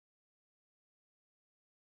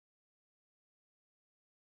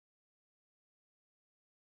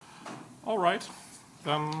All right,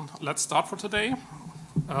 then let's start for today.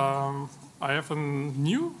 I have a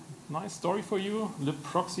new nice story for you,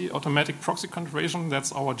 libproxy, automatic proxy configuration.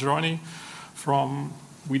 That's our journey from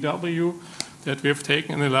VW that we have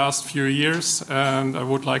taken in the last few years, and I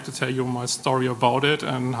would like to tell you my story about it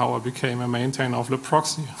and how I became a maintainer of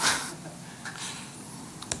libproxy.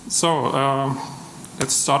 So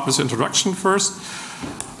let's start with the introduction first.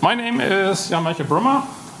 My name is Jan-Michael Brummer.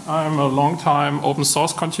 I'm a long-time open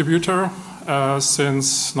source contributor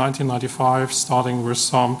since 1995, starting with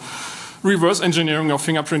some reverse engineering of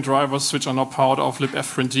fingerprint drivers, which are now part of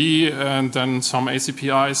libfprintd, and then some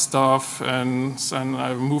ACPI stuff. And then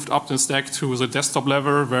I moved up the stack to the desktop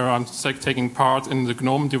level, where I'm taking part in the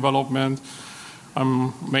GNOME development.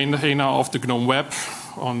 I'm maintainer of the GNOME web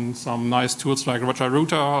on some nice tools like Roger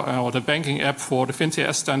Router or the banking app for the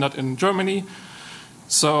FinTS standard in Germany.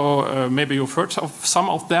 So maybe you've heard of some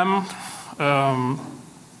of them.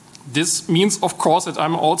 This means, of course, that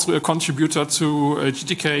I'm also a contributor to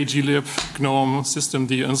GTK, glib, GNOME,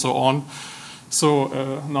 systemd, and so on. So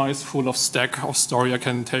a nice full of stack of story I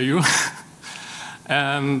can tell you.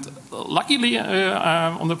 And luckily,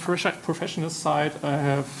 on the professional side, I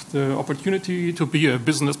have the opportunity to be a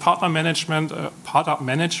business partner manager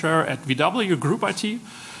at VW Group IT.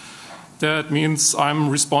 That means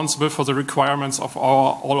I'm responsible for the requirements of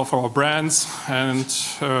all of our brands and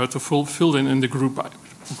to fulfill them in the group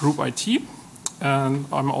IT. And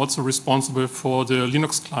I'm also responsible for the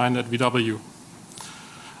Linux client at VW.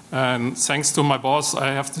 And thanks to my boss,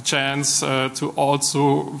 I have the chance to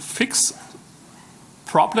also fix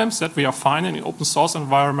problems that we are finding in the open source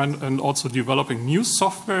environment and also developing new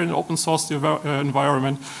software in the open source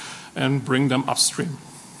environment and bring them upstream.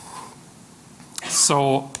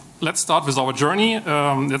 So let's start with our journey.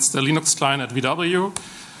 That's the Linux client at VW.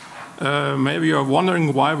 Maybe you're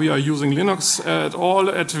wondering why we are using Linux at all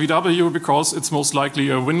at VW, because it's most likely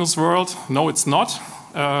a Windows world. No, it's not.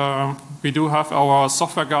 We do have our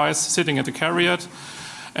software guys sitting at the Carriot,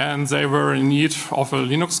 and they were in need of a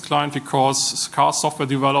Linux client because car software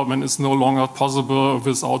development is no longer possible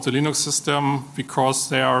without the Linux system, because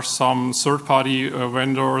there are some third-party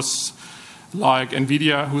vendors like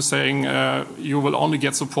NVIDIA who's saying you will only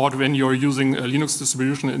get support when you're using a Linux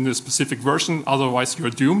distribution in a specific version, otherwise you're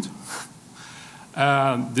doomed.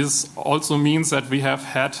 This also means that we have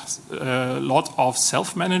had a lot of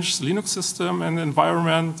self-managed Linux system and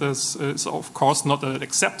environment. This is of course not an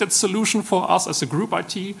accepted solution for us as a group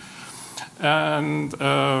IT. And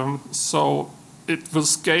so it will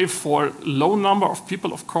scale for a low number of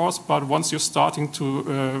people, of course, but once you're starting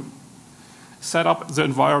to set up the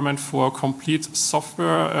environment for a complete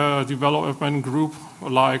software development group,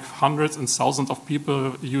 like hundreds and thousands of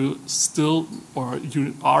people, you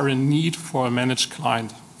are in need for a managed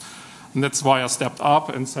client. And that's why I stepped up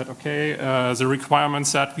and said, okay, the requirement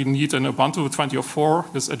said we need an Ubuntu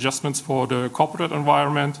 20.04 with adjustments for the corporate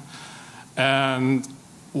environment. And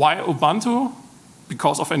why Ubuntu?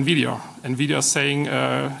 Because of NVIDIA. NVIDIA is saying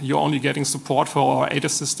you're only getting support for our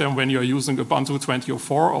ADAS system when you're using Ubuntu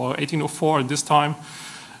 20.04 or 18.04 at this time.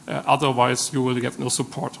 Otherwise, you will get no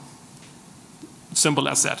support. Simple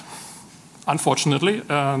as that. Unfortunately,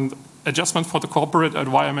 and adjustment for the corporate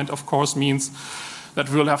environment, of course, means that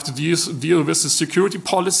we'll have to deal with the security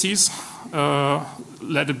policies,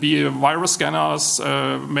 let it be virus scanners,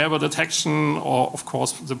 malware detection, or, of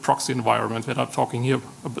course, the proxy environment that I'm talking here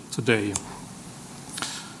about today.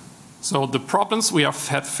 So the problems we have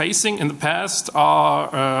had facing in the past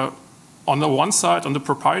are, on the one side, on the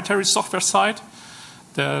proprietary software side,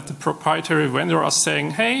 that the proprietary vendor are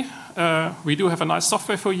saying, hey, we do have a nice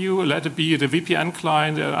software for you, let it be the VPN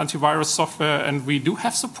client, the antivirus software, and we do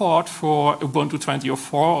have support for Ubuntu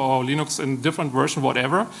 20.04 or Linux in different version,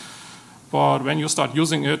 whatever. But when you start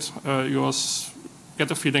using it, you get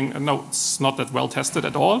the feeling, no, it's not that well tested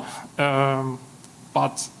at all.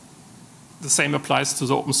 But the same applies to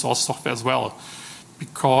the open source software as well,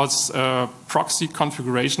 because proxy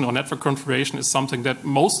configuration or network configuration is something that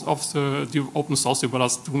most of the open source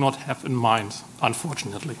developers do not have in mind,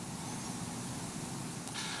 unfortunately.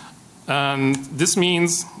 And this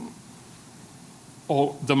means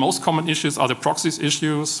the most common issues are the proxies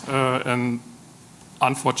issues, and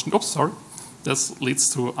unfortunately, this leads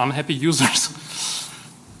to unhappy users.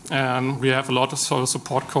 And we have a lot of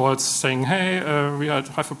support calls saying, hey, we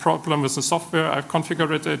have a problem with the software, I've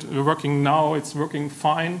configured it, we're working now, it's working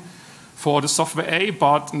fine for the software A,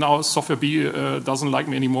 but now software B doesn't like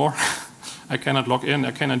me anymore. I cannot log in,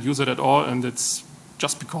 I cannot use it at all, and it's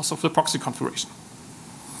just because of the proxy configuration.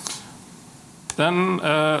 Then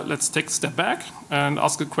let's take a step back and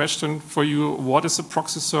ask a question for you, what is a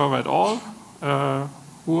proxy server at all?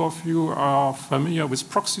 Who of you are familiar with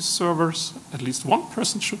proxy servers? At least one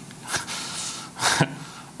person should be.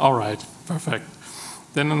 All right, perfect.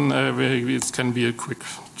 Then it can be a quick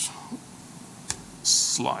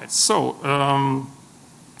slide. So,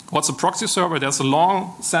 what's a proxy server? There's a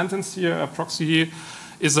long sentence here. A proxy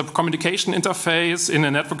is a communication interface in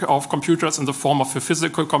a network of computers in the form of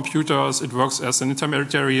physical computers. It works as an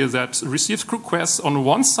intermediary that receives requests on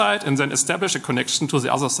one side and then establishes a connection to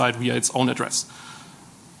the other side via its own address.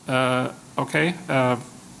 Okay.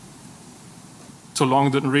 Too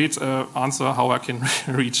long, didn't read. Answer how I can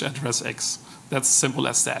reach address X. That's simple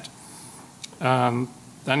as that.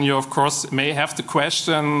 Then you, of course, may have the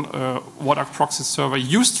question, what are proxy server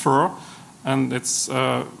used for? And it's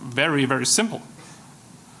very, very simple.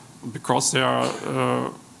 Because there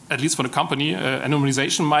are, at least for the company,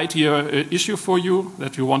 anonymization might be an issue for you,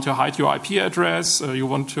 that you want to hide your IP address, you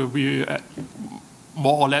want to be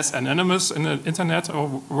more or less anonymous in the internet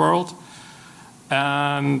world.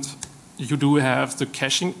 And you do have the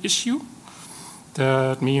caching issue.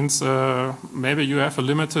 That means maybe you have a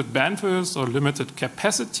limited bandwidth or limited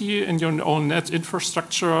capacity in your own net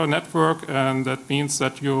infrastructure network, and that means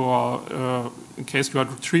that you are, in case you are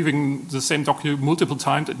retrieving the same document multiple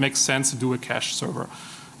times, it makes sense to do a cache server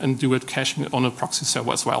and do it caching on a proxy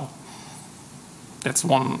server as well. That's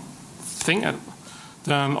one thing.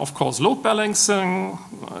 Then, of course, load balancing.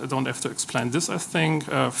 I don't have to explain this, I think.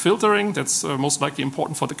 Filtering, that's most likely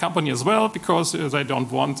important for the company as well, because they don't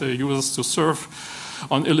want the users to surf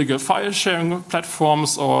on illegal file sharing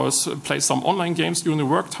platforms or play some online games during the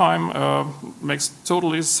work time. Makes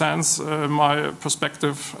totally sense in my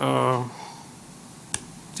perspective.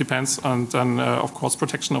 Depends. And then, of course,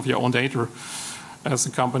 protection of your own data. As a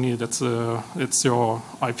company, it's your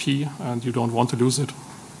IP, and you don't want to lose it.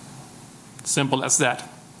 Simple as that.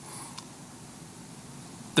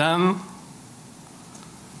 Then,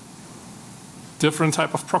 different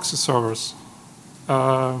type of proxy servers.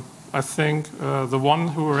 I think the one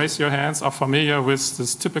who raised your hands are familiar with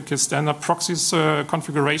this typical standard proxies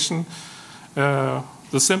configuration. The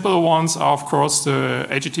simple ones are, of course, the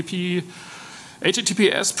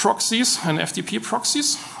HTTPS proxies and FTP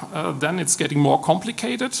proxies. Then it's getting more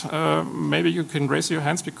complicated. Maybe you can raise your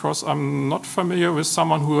hands because I'm not familiar with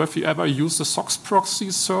someone who have you ever used the SOX proxy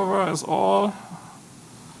server as all.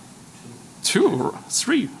 2,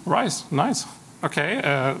 3, right, nice. Okay,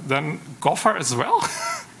 then Gopher as well.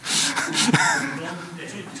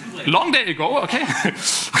 Long day ago, okay.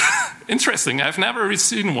 Interesting, I've never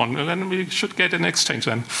seen one. Then we should get an exchange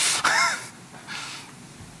then.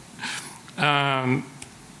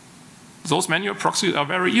 Those manual proxies are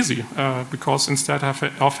very easy because instead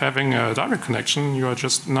of having a direct connection, you are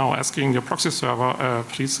just now asking your proxy server,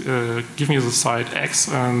 please give me the site X,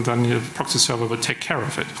 and then your proxy server will take care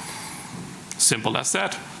of it. Simple as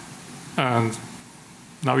that. And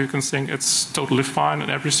now you can think it's totally fine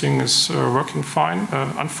and everything is working fine.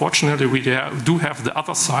 Unfortunately, we do have the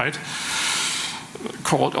other side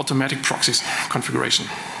called automatic proxies configuration.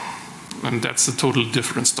 And that's a totally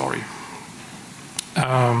different story.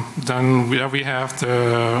 Then we have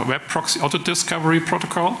the web proxy auto discovery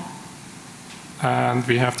protocol, and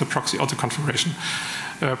we have the proxy auto configuration.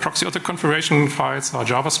 Proxy auto configuration files are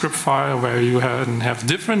JavaScript file where you have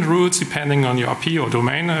different routes depending on your IP or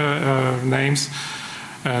domain names,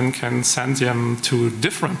 and can send them to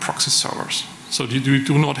different proxy servers. So you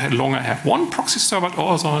do not longer have one proxy server, but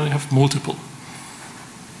also have multiple.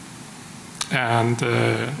 And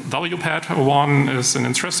WPAD 1 is an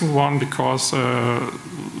interesting one because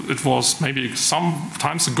it was maybe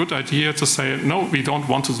sometimes a good idea to say, no, we don't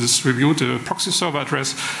want to distribute the proxy server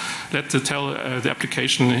address. Let's tell the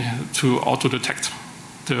application to auto-detect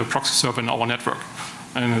the proxy server in our network.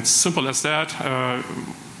 And it's simple as that.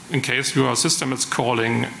 In case your system is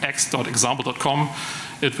calling x.example.com,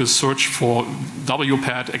 it will search for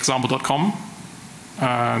wpad.example.com.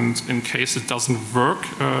 And in case it doesn't work,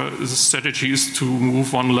 the strategy is to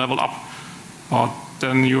move one level up. But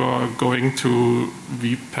then you are going to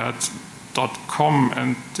wpad.com,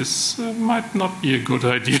 and this might not be a good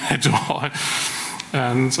idea at all.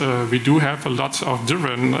 And we do have a lot of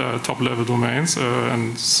different top-level domains.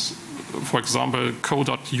 And for example,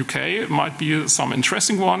 co.uk might be some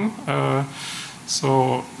interesting one.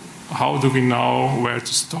 So how do we know where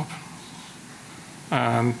to stop?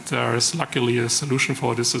 And there is luckily a solution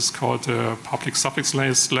for this. It's called public suffix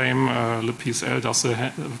lame. libpsl does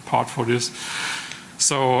the part for this.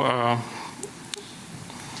 So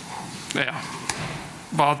yeah,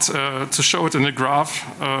 but to show it in a graph.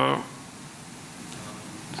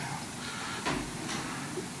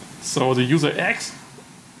 So the user X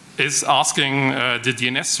is asking the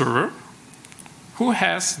DNS server who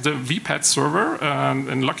has the vPad server,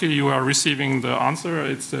 and luckily you are receiving the answer,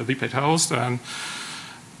 it's the vPad host, and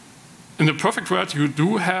in the perfect world you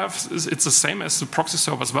do have, it's the same as the proxy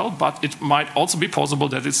server as well, but it might also be possible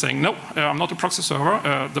that it's saying, no, I'm not a proxy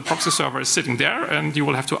server, the proxy server is sitting there, and you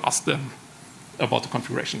will have to ask them about the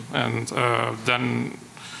configuration, and then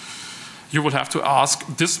you will have to ask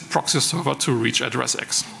this proxy server to reach address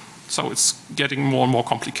X. So it's getting more and more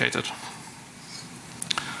complicated.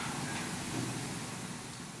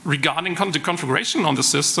 Regarding the configuration on the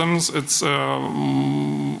systems, it's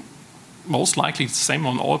most likely the same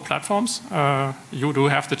on all platforms. You do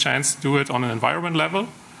have the chance to do it on an environment level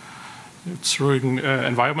through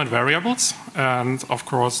environment variables. And of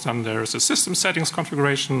course, then there's a system settings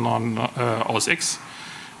configuration on OS X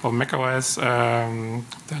or macOS. Then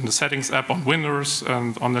the settings app on Windows.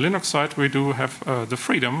 And on the Linux side, we do have the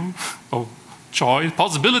freedom of choice,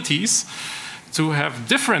 possibilities to have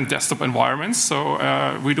different desktop environments. So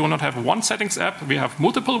we do not have one settings app, we have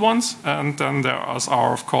multiple ones. And then there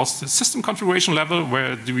are, of course, the system configuration level,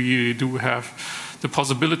 where we do have the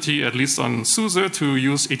possibility, at least on SUSE, to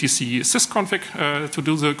use etc sysconfig to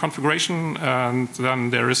do the configuration. And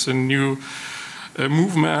then there is a new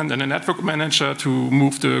movement and a network manager to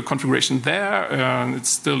move the configuration there. And it's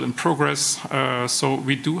still in progress. So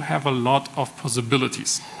we do have a lot of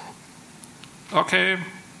possibilities. Okay.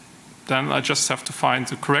 Then I just have to find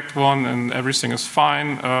the correct one and everything is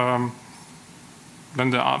fine. Then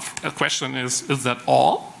the question is that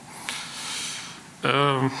all?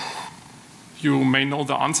 You may know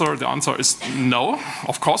the answer. The answer is no,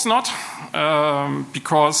 of course not.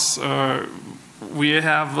 Because we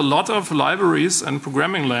have a lot of libraries and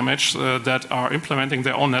programming language that are implementing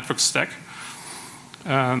their own network stack.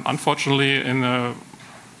 And unfortunately,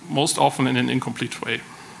 most often in an incomplete way.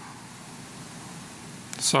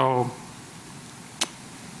 So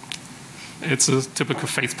it's a typical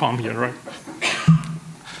facepalm here, right?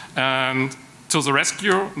 And to the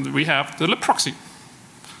rescue, we have the libproxy.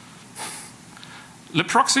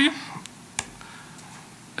 Libproxy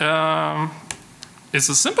is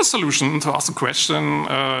a simple solution to ask the question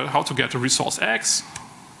how to get a resource X.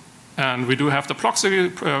 And we do have the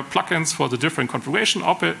proxy plugins for the different configuration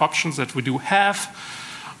options that we do have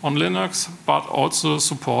on Linux, but also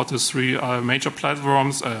support the three major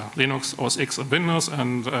platforms, Linux, OS X, and Windows.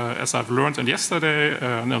 And as I've learned yesterday,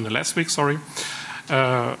 no, last week, sorry,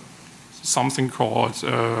 something called,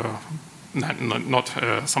 something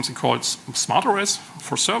called SmartOS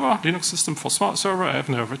for server, Linux system for server. I have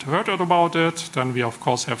never heard about it. Then we, of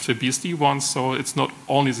course, have the BSD ones. So it's not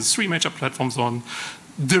only the three major platforms on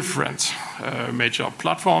different major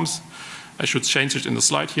platforms. I should change it in the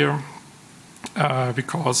slide here.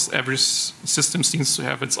 Because every system seems to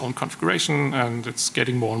have its own configuration and it's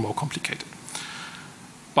getting more and more complicated.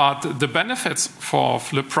 But the benefits for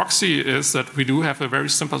libproxy is that we do have a very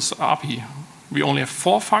simple API. We only have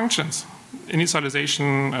 4 functions: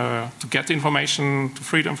 initialization, to get the information, to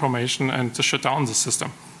free the information, and to shut down the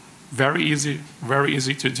system. Very easy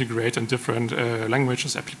to integrate in different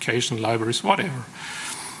languages, application, libraries, whatever.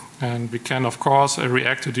 And we can, of course,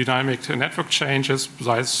 react to dynamic network changes.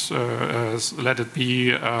 Besides, let it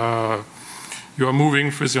be you are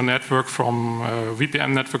moving with your network from a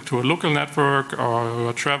VPN network to a local network, or you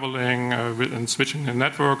are traveling and switching the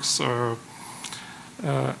networks.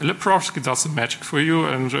 libproxy does the magic for you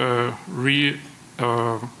and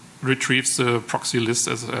retrieves the proxy list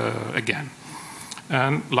again.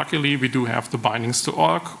 And luckily, we do have the bindings to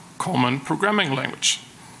our common programming language.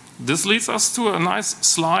 This leads us to a nice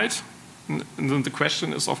slide. And then the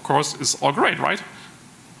question is, of course, is all great, right?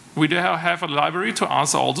 We have a library to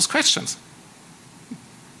answer all those questions.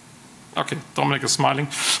 Okay, Dominic is smiling.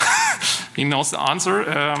 He knows the answer.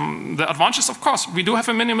 The advantage is, of course, we do have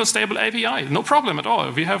a minimal stable API. No problem at all.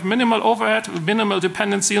 We have minimal overhead, minimal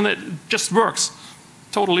dependency, and it just works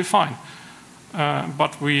totally fine.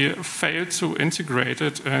 But we failed to integrate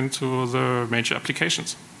it into the major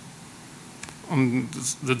applications.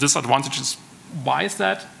 The disadvantage is, why is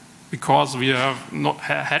that? Because we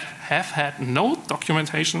have had no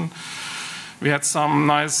documentation. We had some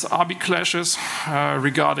nice RB clashes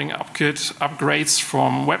regarding upgrades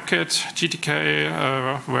from WebKit, GTK,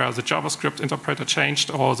 where the JavaScript interpreter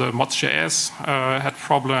changed, or the mods.js had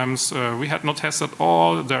problems. We had no tests at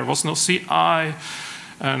all. There was no CI.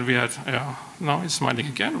 And we had, now he's smiling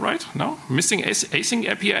again, right? No? Missing async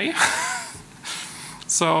API.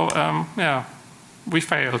 So, yeah, we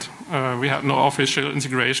failed. We had no official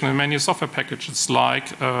integration in many software packages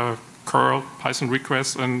like curl, Python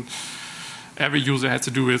requests, and every user had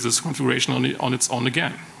to do with this configuration on its own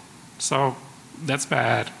again. So that's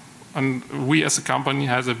bad. And we as a company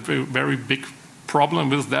has a very big problem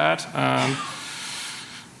with that. And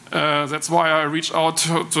that's why I reached out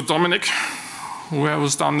to Dominic, who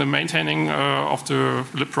has done the maintaining of the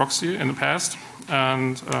libproxy in the past.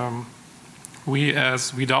 And we,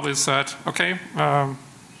 as VW, said, okay,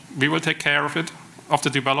 we will take care of it, of the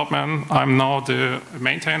development. I'm now the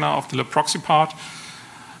maintainer of the libproxy part.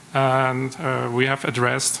 And we have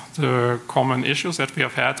addressed the common issues that we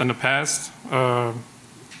have had in the past.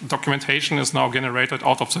 Documentation is now generated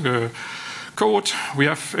out of the code. We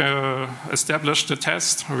have established the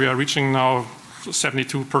test. We are reaching now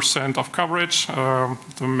 72% of coverage.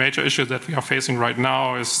 The major issue that we are facing right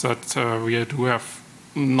now is that we do have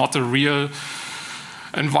not a real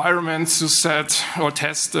environment to set or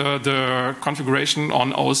test the configuration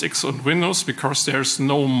on OS X and Windows, because there's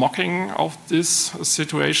no mocking of this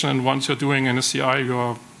situation, and once you're doing in a CI,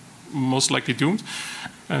 you're most likely doomed,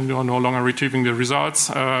 and you're no longer retrieving the results.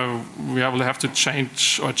 We will have to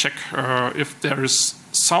change or check if there is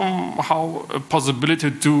somehow a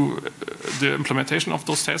possibility to do the implementation of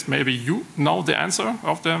those tests. Maybe you know the answer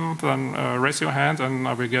of them, then raise your hand and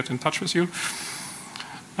I will get in touch with you.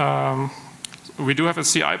 We do have a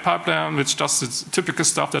CI pipeline which does the typical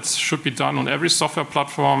stuff that should be done on every software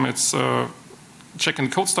platform. It's checking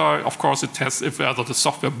code style. Of course, it tests if whether the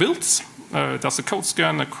software builds, does a code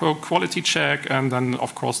scan, a code quality check, and then,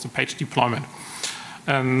 of course, the page deployment.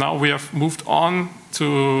 And now we have moved on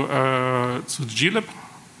to glib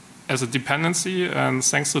as a dependency, and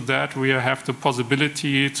thanks to that, we have the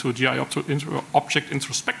possibility to GI object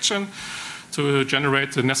introspection, to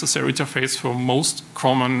generate the necessary interface for most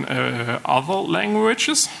common other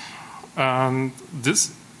languages. And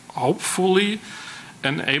this hopefully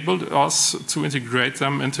enabled us to integrate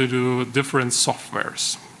them into the different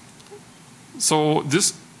softwares. So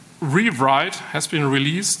this rewrite has been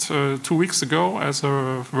released 2 weeks ago as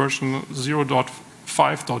a version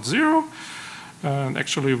 0.5.0. And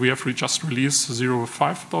actually, we have just released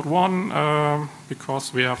 0.5.1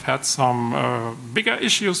 because we have had some bigger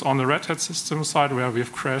issues on the Red Hat system side where we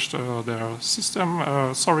have crashed their system.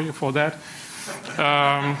 Sorry for that.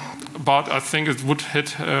 But I think it would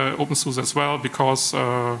hit openSUSE as well because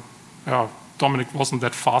Dominic wasn't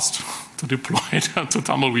that fast to deploy it to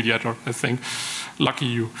Tumbleweed yet, I think. Lucky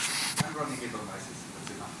you. I'm running it on my system, that's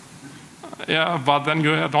enough. Yeah, but then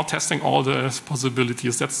you are not testing all the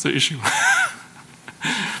possibilities. That's the issue.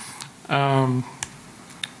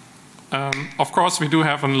 Of course, we do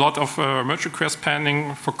have a lot of merge requests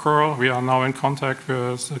pending for curl. We are now in contact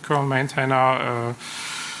with the curl maintainer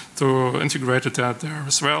to integrate that there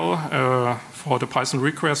as well. For the Python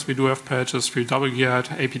request, we do have patches. 3W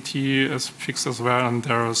yet, APT is fixed as well, and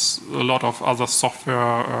there's a lot of other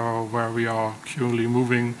software where we are currently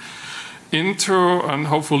moving into, and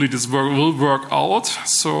hopefully this will work out.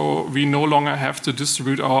 So we no longer have to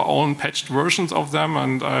distribute our own patched versions of them.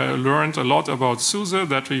 And I learned a lot about SUSE,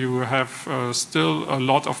 that you have still a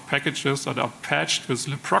lot of packages that are patched with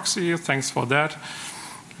libproxy. Thanks for that.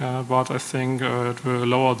 But I think it will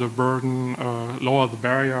lower the burden, lower the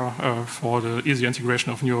barrier for the easy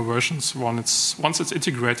integration of newer versions once it's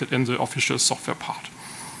integrated in the official software part.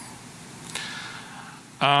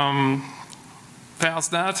 There's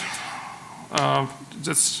that.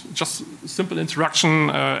 That's just a simple introduction.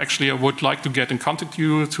 Actually, I would like to get in contact with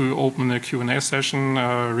you to open a Q&A session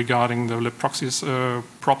regarding the libproxy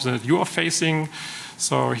problems that you are facing.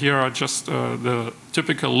 So here are just the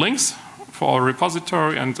typical links for our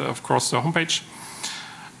repository and, of course, the homepage.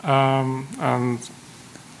 And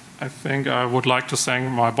I think I would like to thank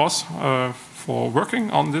my boss for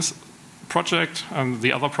working on this project and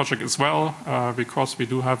the other project as well, because we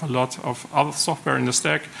do have a lot of other software in the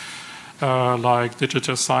stack. Like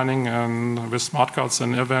digital signing and with smart cards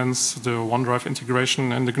and events, the OneDrive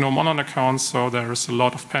integration and the GNOME Online accounts. So there is a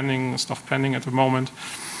lot of stuff pending at the moment.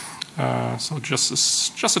 So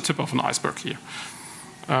just a tip of an iceberg here.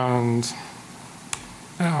 And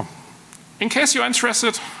yeah, in case you're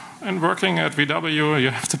interested in working at VW,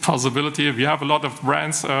 you have the possibility. We have a lot of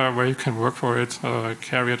brands where you can work for it.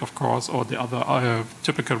 Carriot, of course, or the other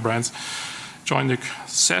typical brands. Join the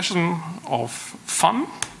session of fun.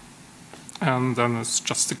 And then it's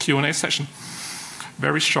just a Q&A session.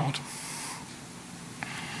 Very short.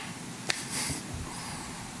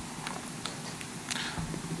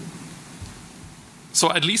 So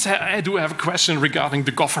at least I do have a question regarding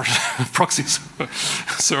the Gopher proxies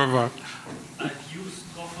server. I've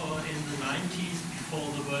used Gopher in the 90s before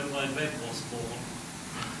the World Wide Web was born.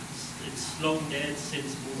 It's long dead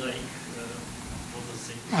since Mosaic was a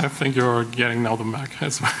thing. I think you're getting now the Mac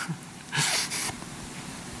as well.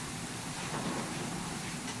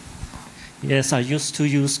 Yes, I used to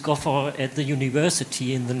use Gopher at the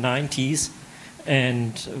university in the 90s,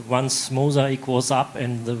 And once Mosaic was up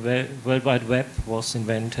and the World Wide Web was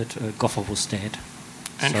invented, Gopher was dead.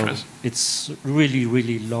 So it's really,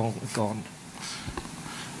 really long gone.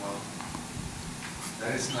 Well,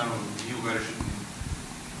 there is now a new version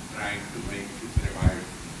trying to make it revive.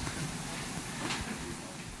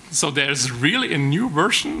 So there's really a new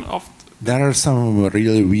version of... There are some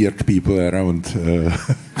really weird people around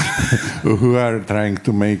who are trying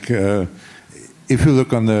to make... if you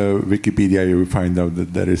look on the Wikipedia, you will find out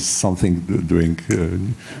that there is something doing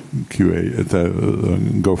QA at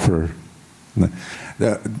Gopher.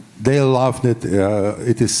 They love that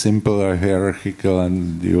it is simple, hierarchical,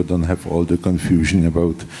 and you don't have all the confusion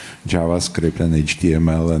about JavaScript and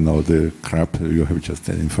HTML and all the crap. You have just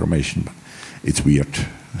that information, but it's weird.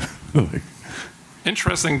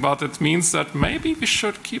 Interesting, but it means that maybe we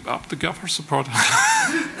should keep up the Gopher support.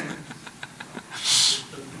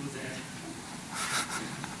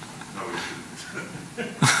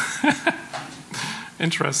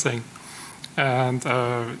 Interesting. And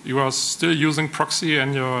you are still using proxy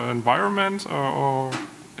in your environment or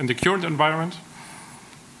in the current environment?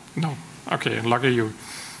 No. Okay, lucky you.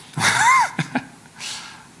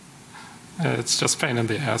 It's just pain in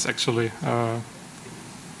the ass, actually.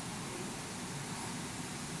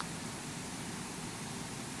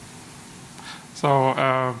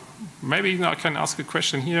 So maybe I can ask a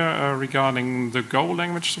question here regarding the Go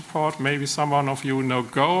language support. Maybe someone of you know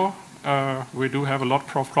Go. We do have a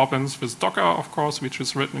lot of problems with Docker, of course, which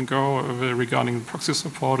is written in Go regarding proxy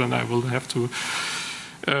support, and I will have to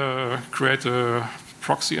create a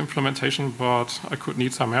proxy implementation, but I could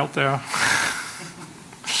need some help there.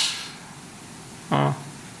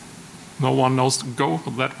 No one knows Go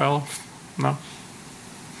that well. No?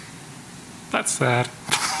 That's sad.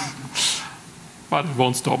 But it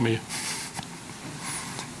won't stop me.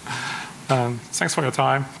 Thanks for your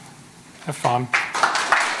time. Have fun.